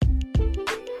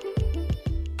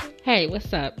Hey,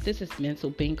 what's up? This is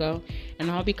Mental Bingo, and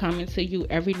I'll be coming to you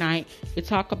every night. We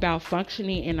talk about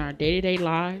functioning in our day to day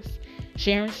lives,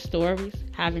 sharing stories,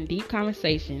 having deep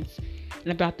conversations,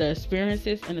 and about the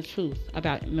experiences and the truth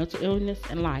about mental illness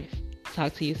and life.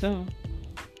 Talk to you soon.